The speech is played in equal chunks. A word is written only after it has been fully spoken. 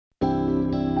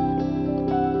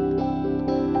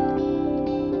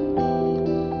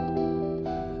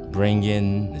bring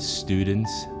in the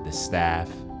students, the staff,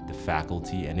 the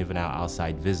faculty, and even our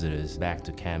outside visitors back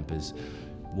to campus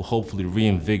will hopefully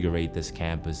reinvigorate this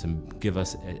campus and give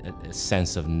us a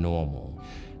sense of normal.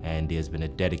 And there's been a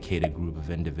dedicated group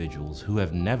of individuals who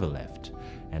have never left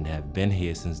and have been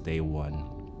here since day one,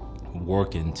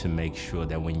 working to make sure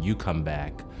that when you come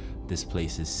back, this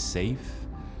place is safe,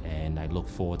 and I look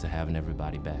forward to having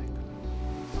everybody back.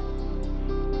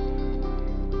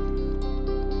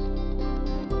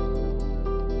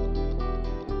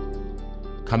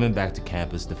 Coming back to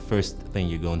campus, the first thing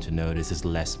you're going to notice is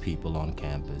less people on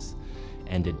campus.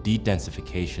 And the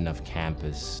de-densification of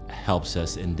campus helps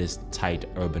us in this tight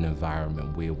urban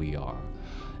environment where we are.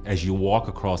 As you walk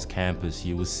across campus,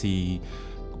 you will see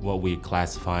what we're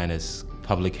classifying as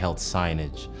public health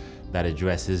signage that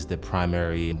addresses the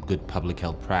primary good public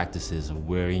health practices of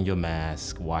wearing your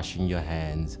mask, washing your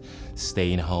hands,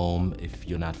 staying home if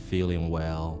you're not feeling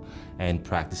well, and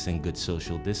practicing good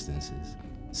social distances.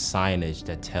 Signage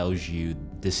that tells you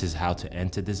this is how to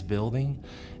enter this building,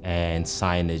 and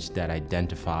signage that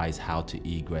identifies how to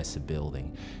egress a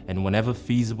building. And whenever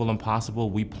feasible and possible,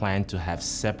 we plan to have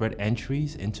separate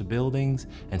entries into buildings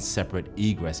and separate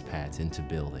egress paths into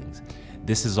buildings.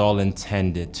 This is all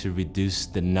intended to reduce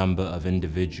the number of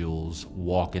individuals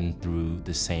walking through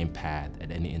the same path at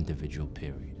any individual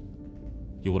period.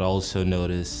 You would also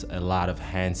notice a lot of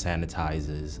hand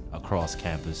sanitizers across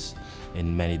campus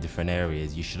in many different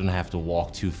areas. You shouldn't have to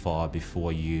walk too far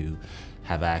before you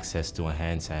have access to a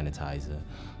hand sanitizer.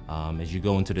 As you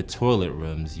go into the toilet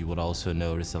rooms, you would also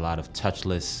notice a lot of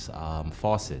touchless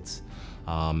faucets.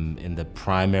 In the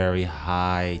primary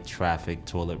high traffic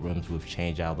toilet rooms, we've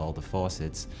changed out all the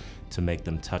faucets to make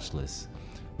them touchless.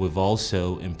 We've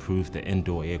also improved the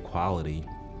indoor air quality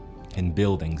in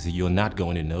buildings. You're not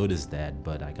going to notice that,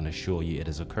 but I can assure you it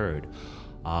has occurred.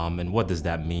 And what does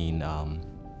that mean?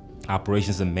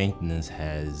 Operations and maintenance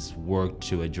has worked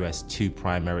to address two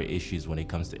primary issues when it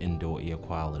comes to indoor air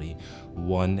quality.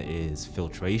 One is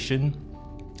filtration,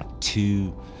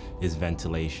 two is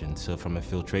ventilation. So from a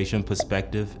filtration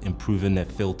perspective, improving the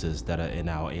filters that are in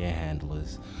our air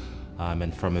handlers.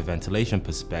 And from a ventilation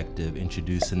perspective,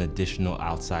 introducing additional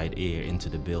outside air into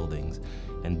the buildings.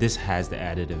 And this has the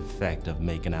added effect of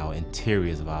making our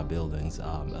interiors of our buildings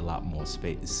a lot more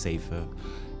safer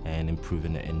and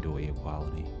improving the indoor air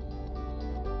quality.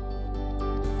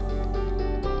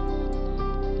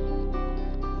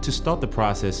 To start the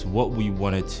process, what we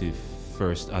wanted to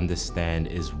first understand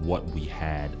is what we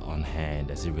had on hand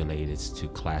as it relates to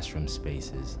classroom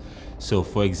spaces. So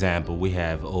for example, we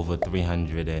have over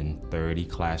 330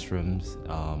 classrooms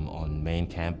on main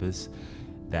campus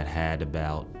that had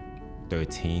about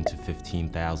 13 to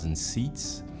 15,000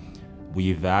 seats. We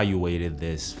evaluated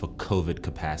this for COVID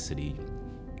capacity.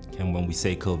 And when we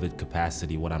say COVID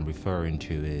capacity, what I'm referring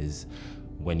to is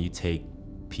when you take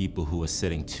people who are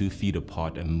sitting 2 feet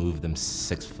apart and move them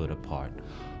 6 foot apart.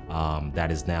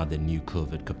 That is now the new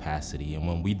COVID capacity. And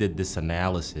when we did this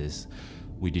analysis,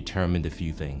 we determined a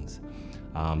few things.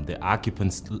 The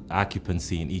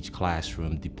occupancy in each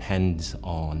classroom depends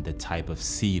on the type of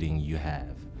seating you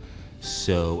have.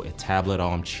 So a tablet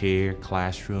armchair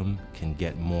classroom can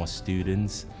get more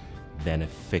students than a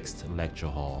fixed lecture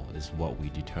hall is what we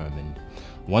determined.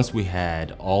 Once we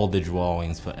had all the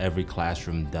drawings for every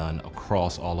classroom done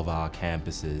across all of our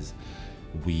campuses,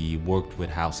 we worked with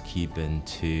housekeeping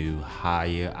to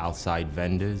hire outside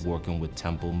vendors, working with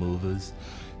temple movers,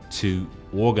 to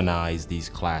organize these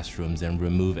classrooms and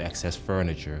remove excess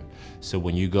furniture. So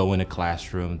when you go in a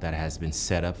classroom that has been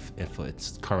set up for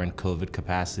its current COVID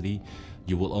capacity,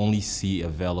 you will only see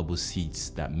available seats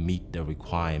that meet the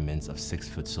requirements of 6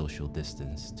 foot social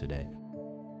distance today.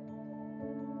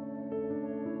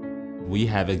 We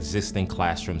have existing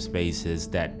classroom spaces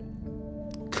that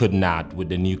could not, with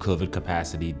the new COVID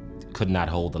capacity, could not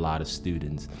hold a lot of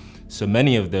students. So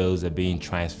many of those are being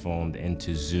transformed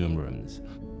into Zoom rooms.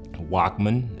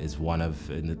 Walkman is one of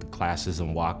the classes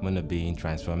in Walkman are being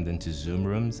transformed into Zoom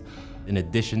rooms. In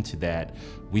addition to that,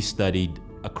 we studied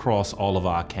across all of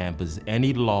our campus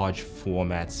any large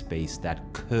format space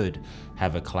that could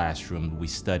have a classroom. We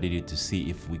studied it to see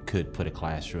if we could put a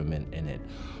classroom in it.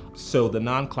 So the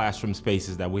non-classroom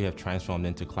spaces that we have transformed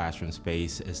into classroom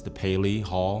space is the Paley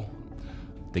Hall,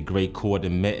 the Great Court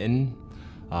in Mitten.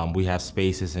 We have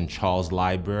spaces in Charles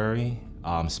Library,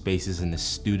 spaces in the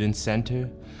Student Center,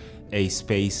 a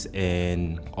space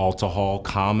in Alter Hall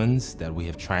Commons that we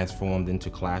have transformed into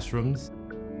classrooms.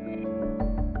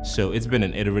 So it's been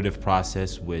an iterative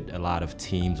process with a lot of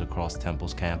teams across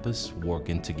Temple's campus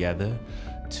working together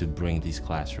to bring these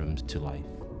classrooms to life.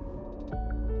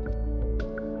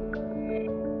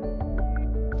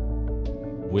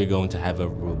 We're going to have a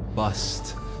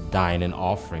robust dining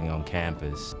offering on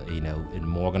campus, in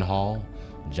Morgan Hall,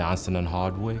 Johnston and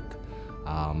Hardwick.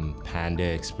 Panda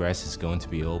Express is going to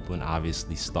be open.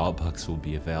 Obviously, Starbucks will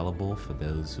be available for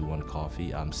those who want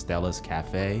coffee. Stella's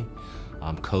Cafe,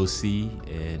 Cosi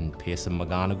in Pearson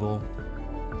McGonigal.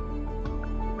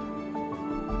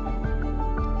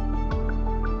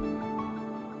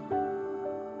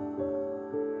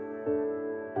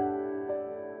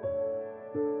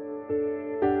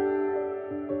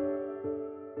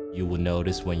 You will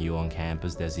notice when you're on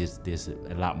campus there's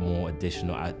a lot more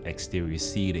additional exterior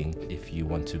seating if you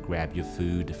want to grab your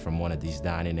food from one of these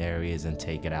dining areas and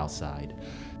take it outside.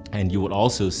 And you will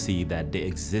also see that the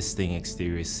existing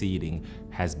exterior seating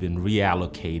has been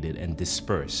reallocated and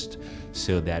dispersed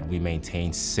so that we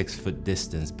maintain 6-foot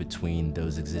distance between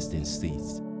those existing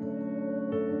seats.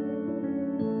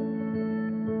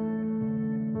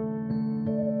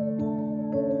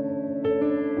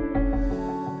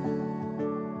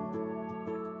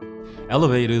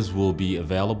 Elevators will be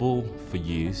available for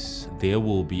use. There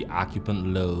will be occupant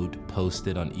load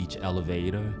posted on each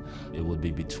elevator. It will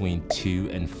be between 2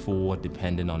 and 4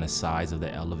 depending on the size of the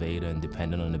elevator and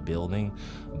depending on the building,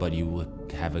 but you will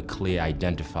have a clear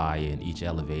identifier in each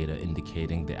elevator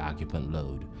indicating the occupant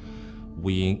load.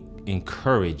 We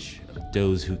encourage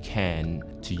those who can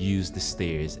to use the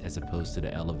stairs as opposed to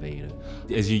the elevator.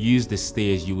 As you use the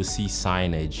stairs, you will see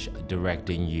signage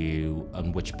directing you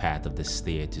on which path of the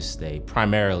stair to stay.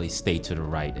 Primarily stay to the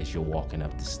right as you're walking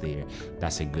up the stair.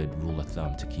 That's a good rule of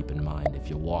thumb to keep in mind. If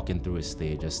you're walking through a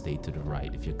stair, just stay to the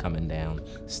right. If you're coming down,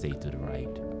 stay to the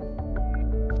right.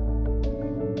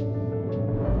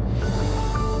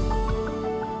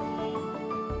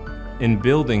 In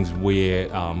buildings where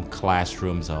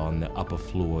classrooms are on the upper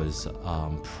floors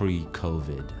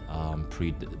pre-COVID,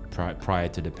 prior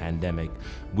to the pandemic,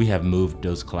 we have moved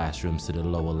those classrooms to the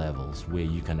lower levels where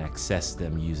you can access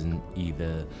them using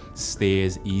either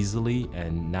stairs easily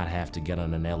and not have to get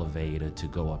on an elevator to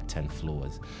go up 10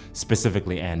 floors.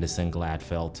 Specifically, Anderson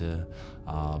Gladfelter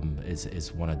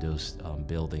is one of those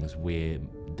buildings where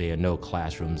there are no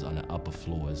classrooms on the upper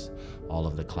floors. All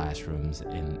of the classrooms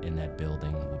in that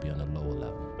building will be on the lower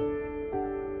level.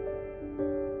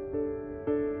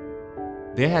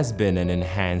 There has been an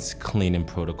enhanced cleaning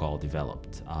protocol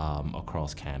developed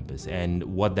across campus, and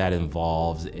what that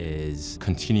involves is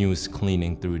continuous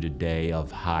cleaning through the day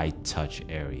of high-touch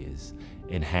areas,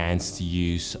 enhanced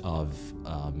use of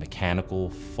mechanical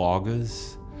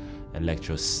foggers,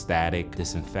 electrostatic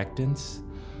disinfectants,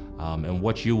 and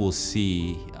what you will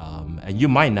see, and you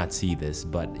might not see this,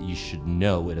 but you should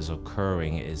know it is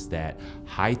occurring, is that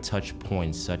high-touch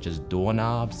points such as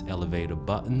doorknobs, elevator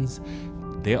buttons,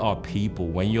 there are people,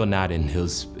 when you're not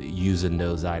using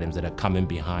those items, that are coming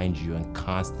behind you and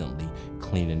constantly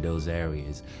cleaning those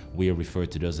areas. We refer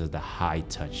to those as the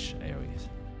high-touch areas.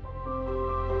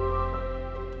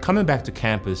 Coming back to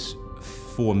campus,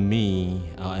 for me,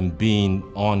 and being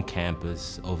on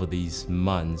campus over these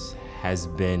months has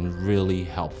been really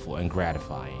helpful and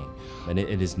gratifying. And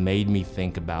it has made me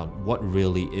think about what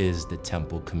really is the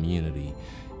Temple community.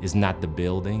 It's not the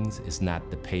buildings, it's not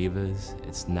the pavers,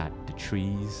 it's not the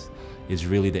trees, it's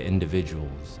really the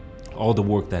individuals. All the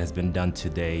work that has been done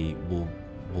today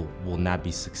will not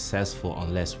be successful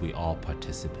unless we all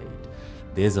participate.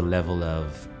 There's a level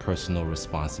of personal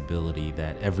responsibility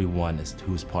that everyone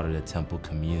who's part of the Temple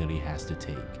community has to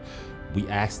take. We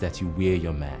ask that you wear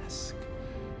your mask.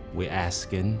 We're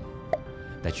asking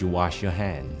that you wash your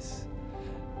hands.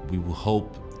 We will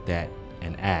hope that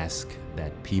and ask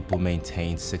that people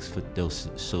maintain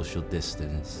 6-foot social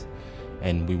distance,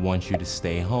 and we want you to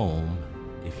stay home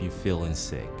if you're feeling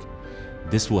sick.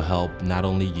 This will help not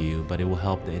only you, but it will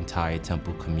help the entire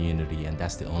Temple community, and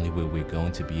that's the only way we're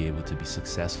going to be able to be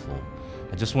successful.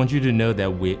 I just want you to know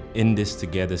that we're in this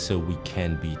together so we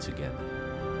can be together.